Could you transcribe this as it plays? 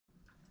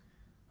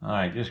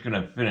Alright, just going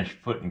to finish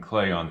putting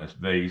clay on this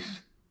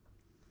base.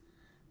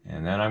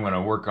 And then I'm going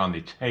to work on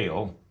the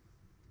tail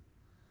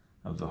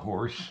of the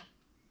horse.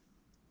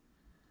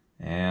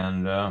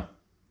 And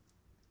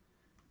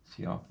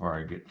see how far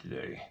I get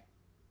today.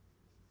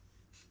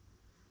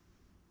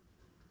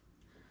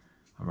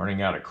 I'm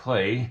running out of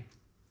clay,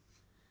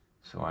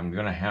 so I'm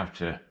going to have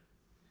to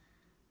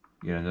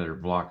get another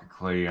block of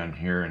clay on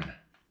here and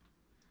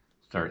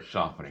start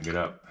softening it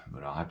up,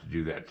 but I'll have to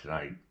do that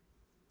tonight.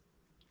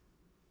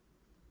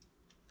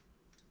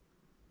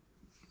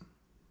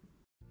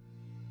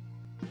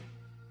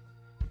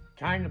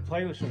 Time to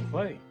play with some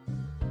clay.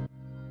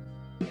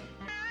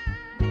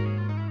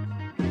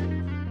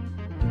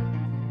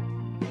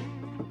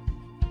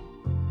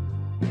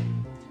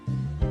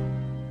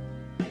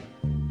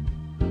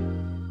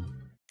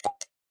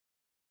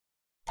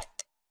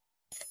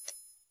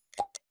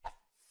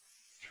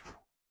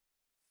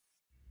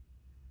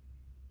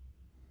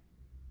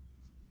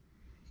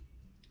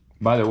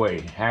 By the way,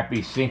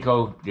 happy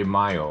Cinco de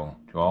Mayo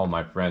to all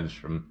my friends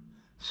from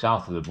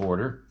south of the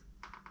border.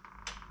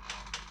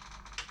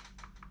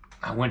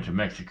 I went to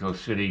Mexico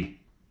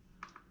City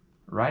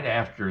right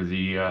after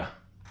the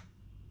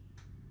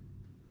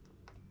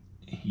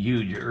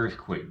huge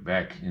earthquake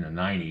back in the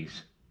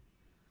 90s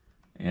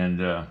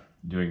and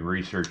doing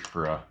research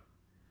for a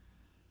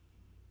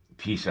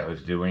piece I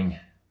was doing.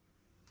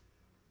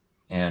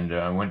 And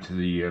I went to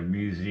the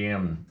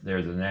museum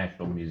there, the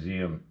National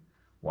Museum.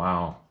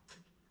 Wow,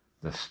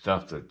 the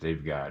stuff that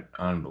they've got,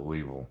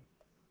 unbelievable.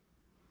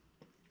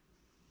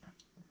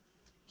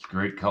 It's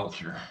great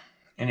culture.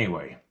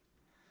 Anyway,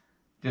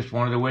 just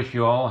wanted to wish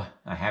you all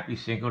a happy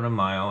Cinco de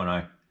Mayo, and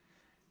I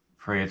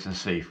pray it's a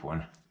safe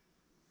one.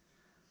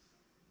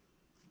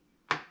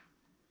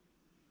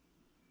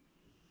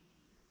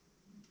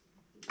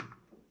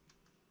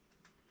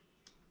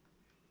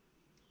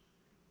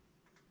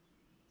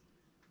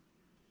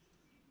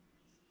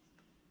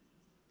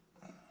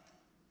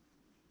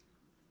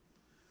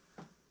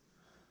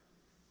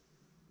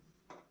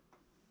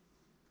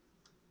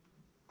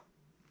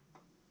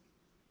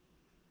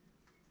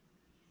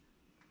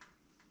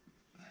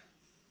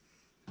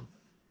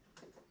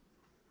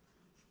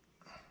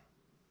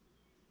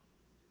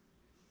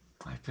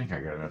 I think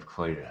I got enough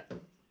clay to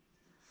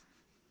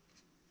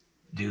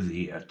do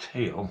the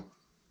tail.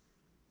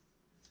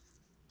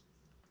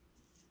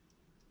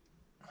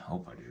 I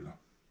hope I do.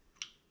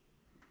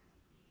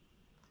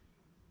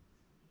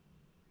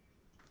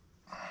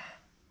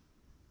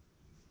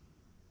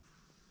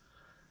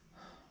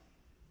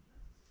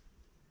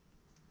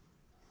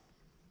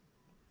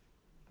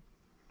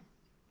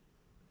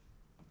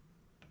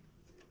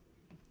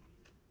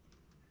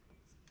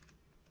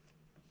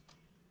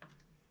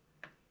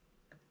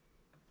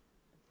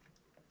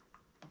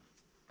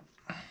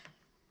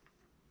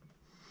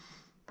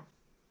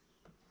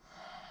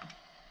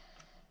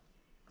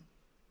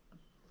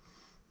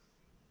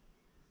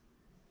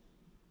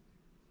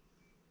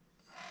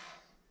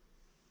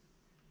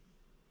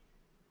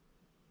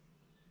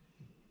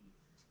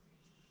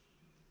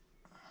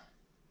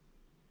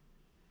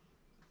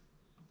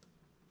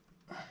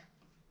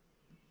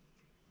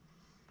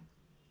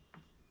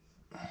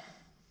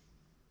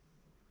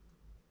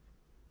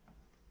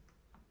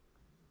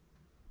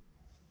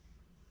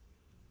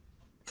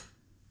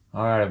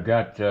 All right, I've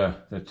got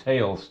the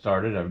tail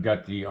started. I've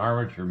got the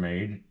armature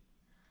made.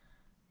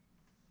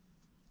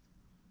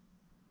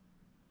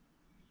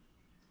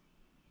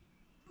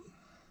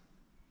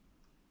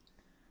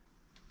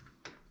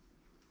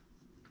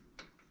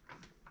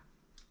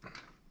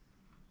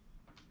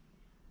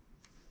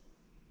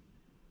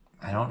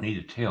 I don't need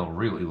the tail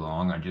really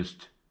long. I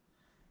just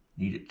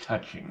need it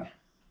touching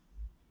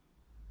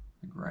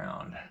the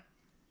ground.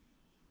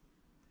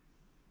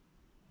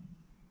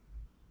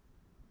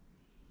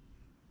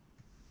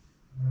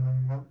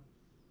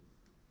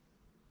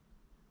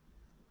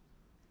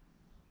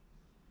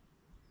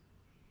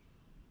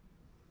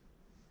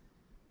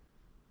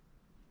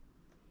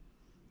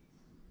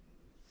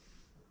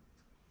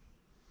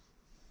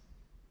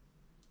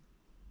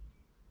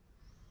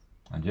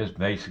 I'm just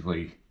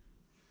basically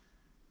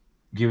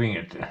giving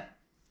it the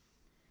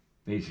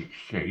basic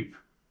shape.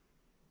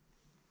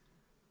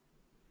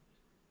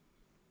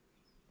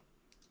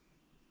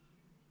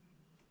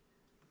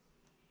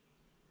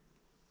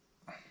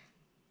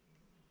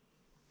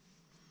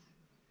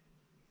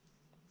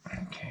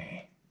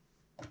 Okay.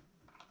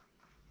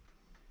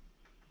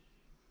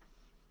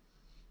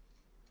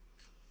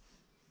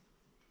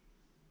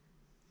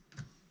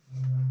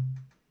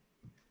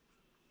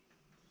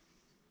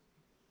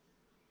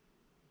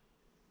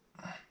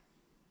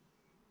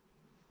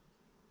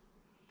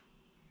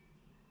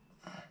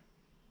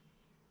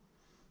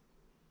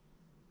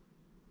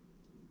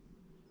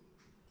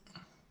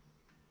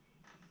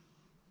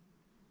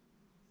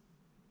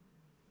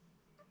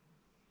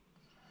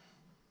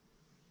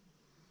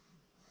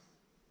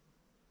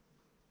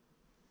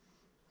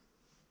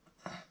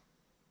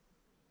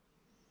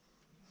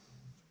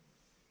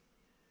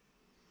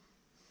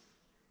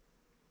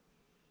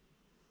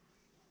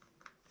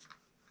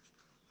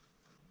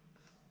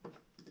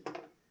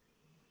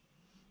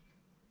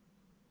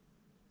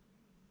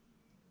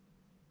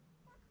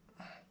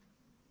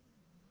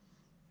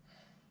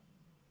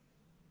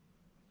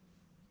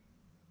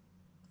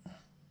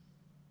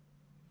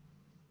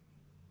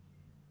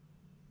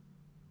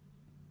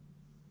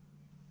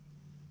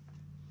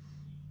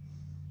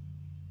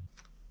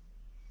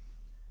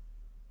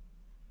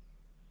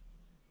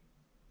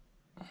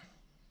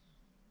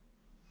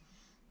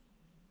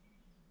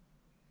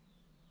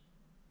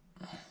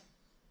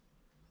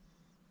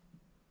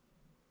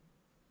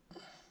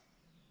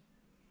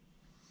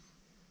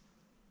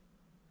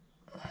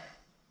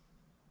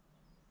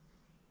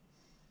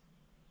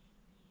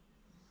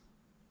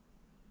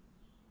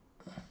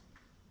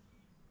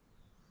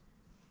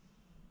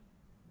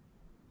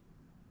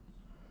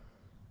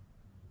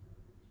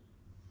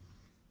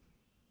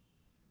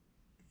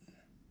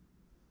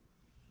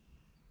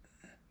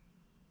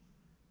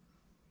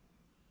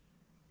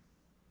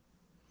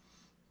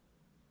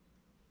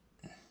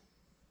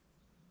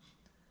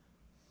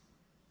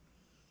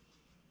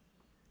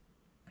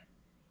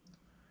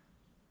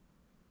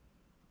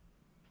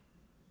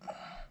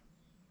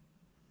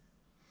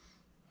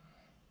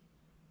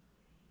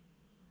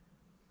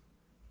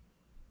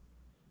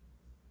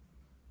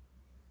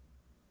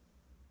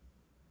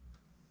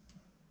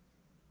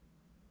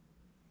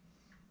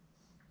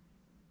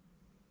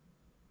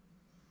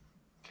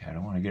 I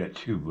don't want to get it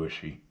too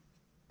bushy.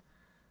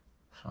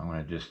 So I'm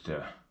going to just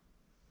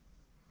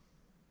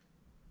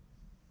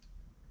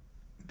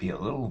be a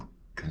little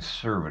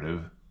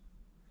conservative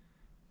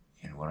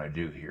in what I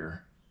do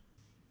here.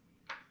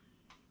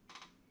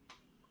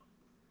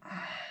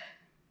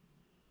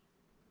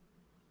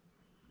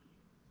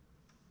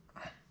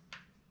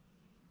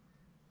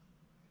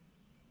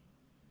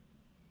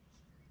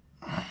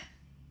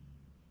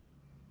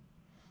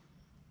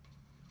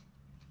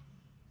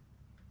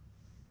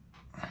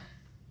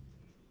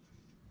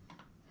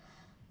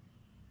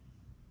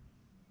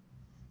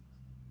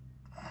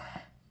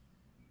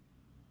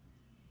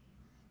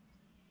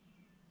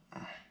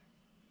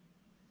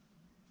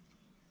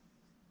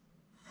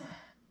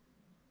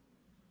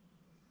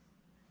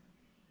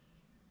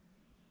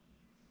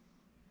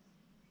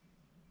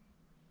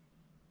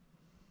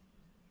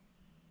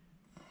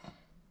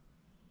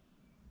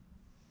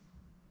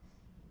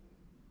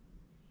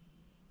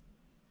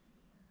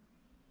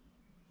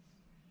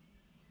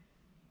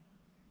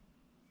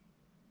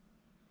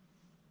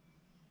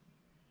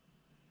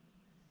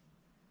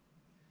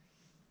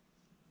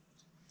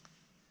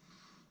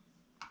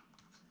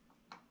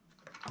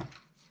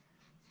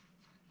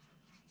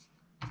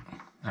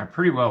 I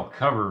pretty well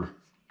cover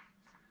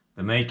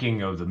the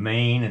making of the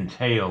mane and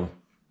tail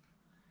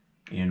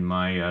in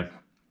my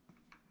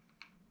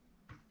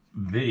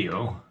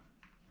video,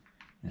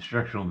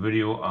 instructional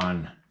video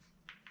on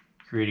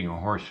creating a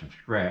horse from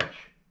scratch.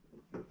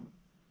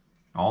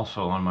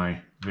 Also on my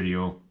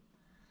video,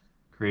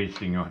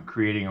 creating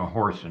a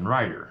horse and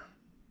rider.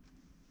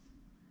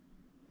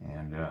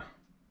 And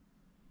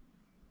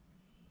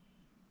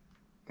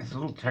it's a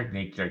little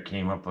technique that I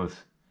came up with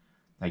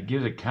that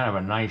gives it kind of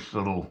a nice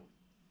little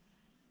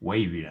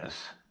waviness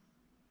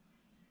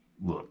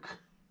look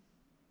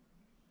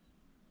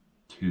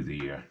to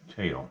the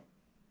tail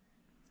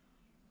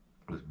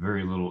with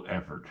very little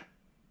effort.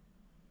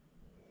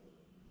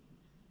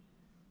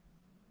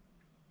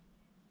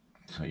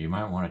 So you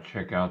might want to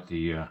check out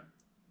the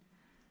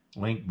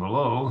link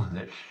below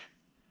that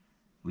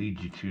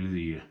leads you to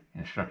the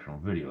instructional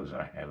videos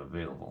I have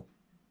available.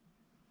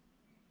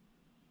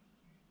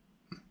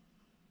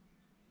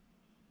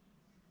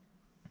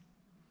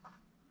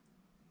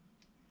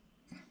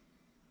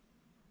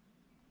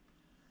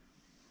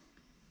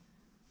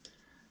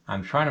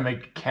 I'm trying to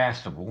make it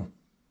castable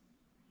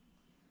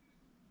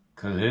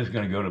because it is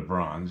going to go to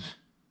bronze,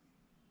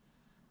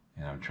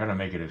 and I'm trying to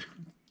make it as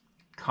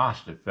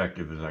cost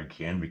effective as I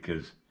can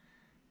because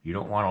you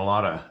don't want a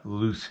lot of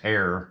loose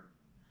hair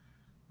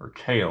or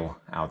tail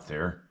out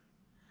there,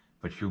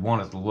 but you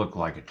want it to look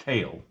like a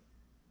tail,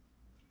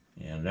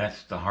 and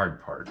that's the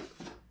hard part,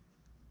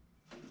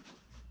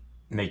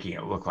 making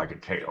it look like a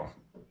tail.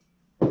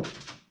 All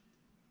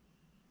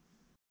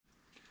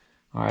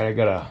right, I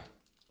gotta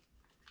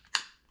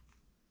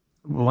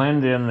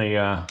blend in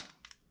the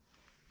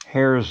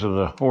hairs of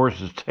the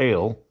horse's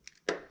tail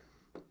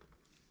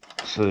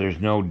so there's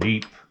no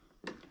deep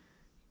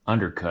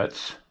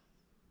undercuts.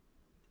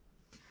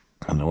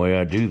 And the way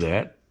I do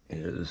that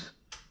is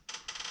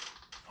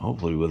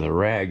hopefully with a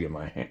rag in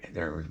my hand.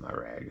 There's my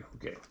rag.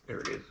 Okay, there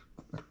it is.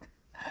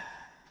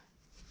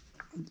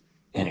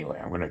 Anyway,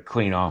 I'm going to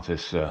clean off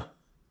this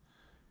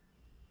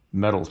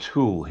metal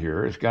tool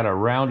here. It's got a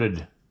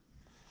rounded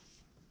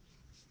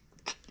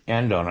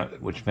end on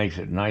it, which makes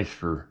it nice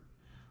for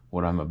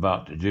what I'm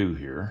about to do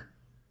here.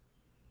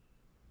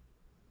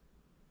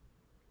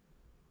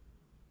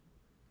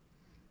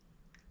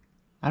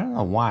 I don't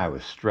know why I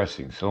was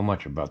stressing so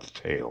much about the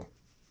tail.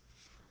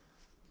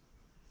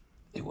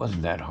 It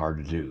wasn't that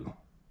hard to do.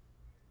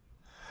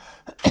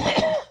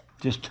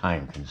 Just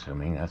time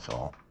consuming, that's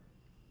all.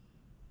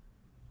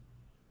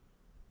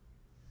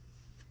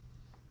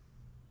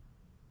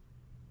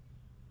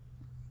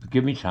 But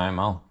give me time,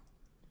 I'll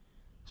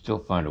still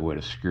find a way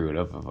to screw it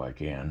up if I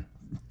can.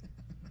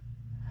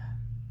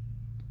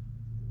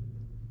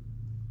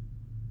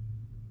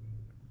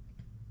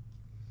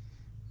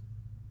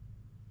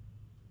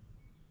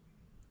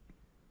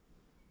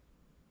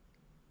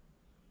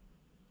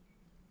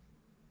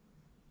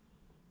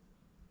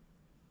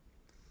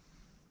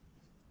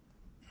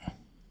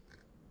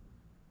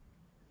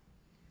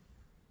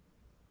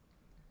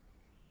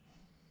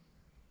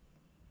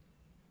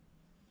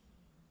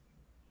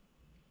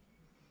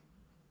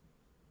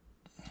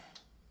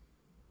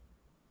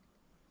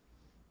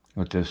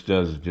 What this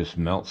does is just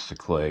melts the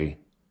clay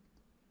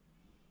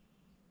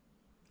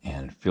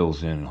and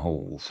fills in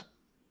holes.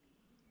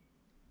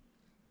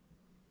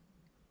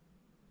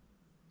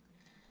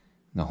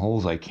 The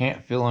holes I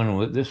can't fill in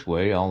with this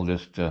way, I'll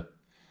just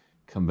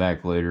come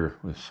back later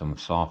with some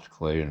soft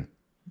clay and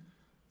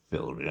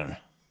fill it in.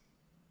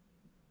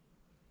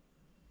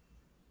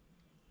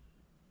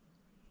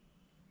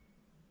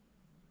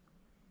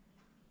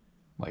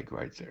 Like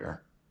right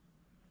there.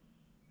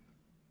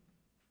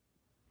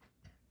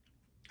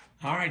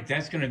 All right,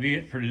 that's going to be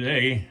it for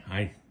today.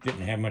 I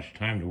didn't have much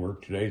time to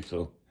work today,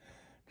 so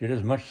did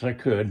as much as I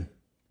could.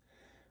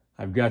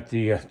 I've got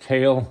the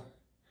tail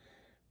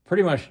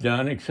pretty much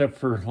done, except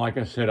for, like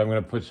I said, I'm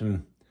going to put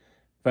some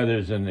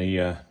feathers in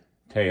the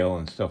tail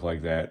and stuff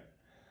like that.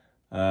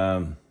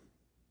 I've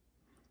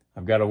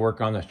got to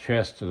work on the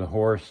chest of the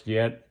horse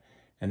yet,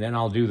 and then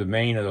I'll do the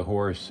mane of the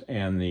horse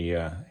and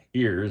the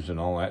ears and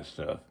all that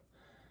stuff.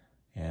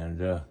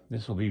 And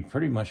this will be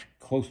pretty much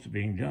close to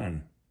being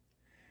done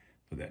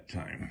for that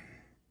time.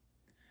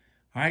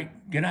 All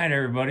right, good night,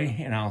 everybody,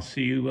 and I'll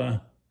see you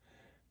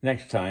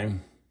next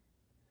time.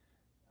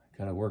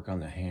 Got to work on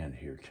the hand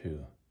here,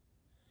 too.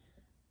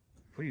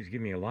 Please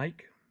give me a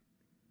like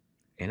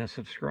and a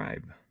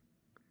subscribe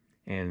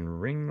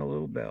and ring the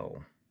little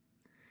bell.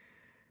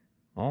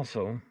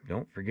 Also,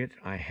 don't forget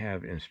I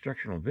have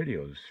instructional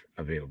videos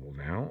available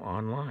now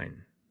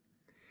online.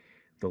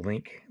 The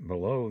link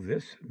below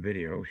this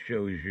video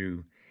shows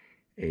you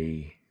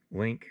a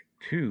link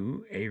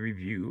to a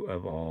review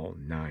of all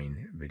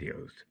 9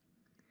 videos.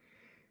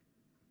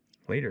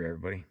 Later,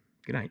 everybody.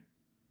 Good night.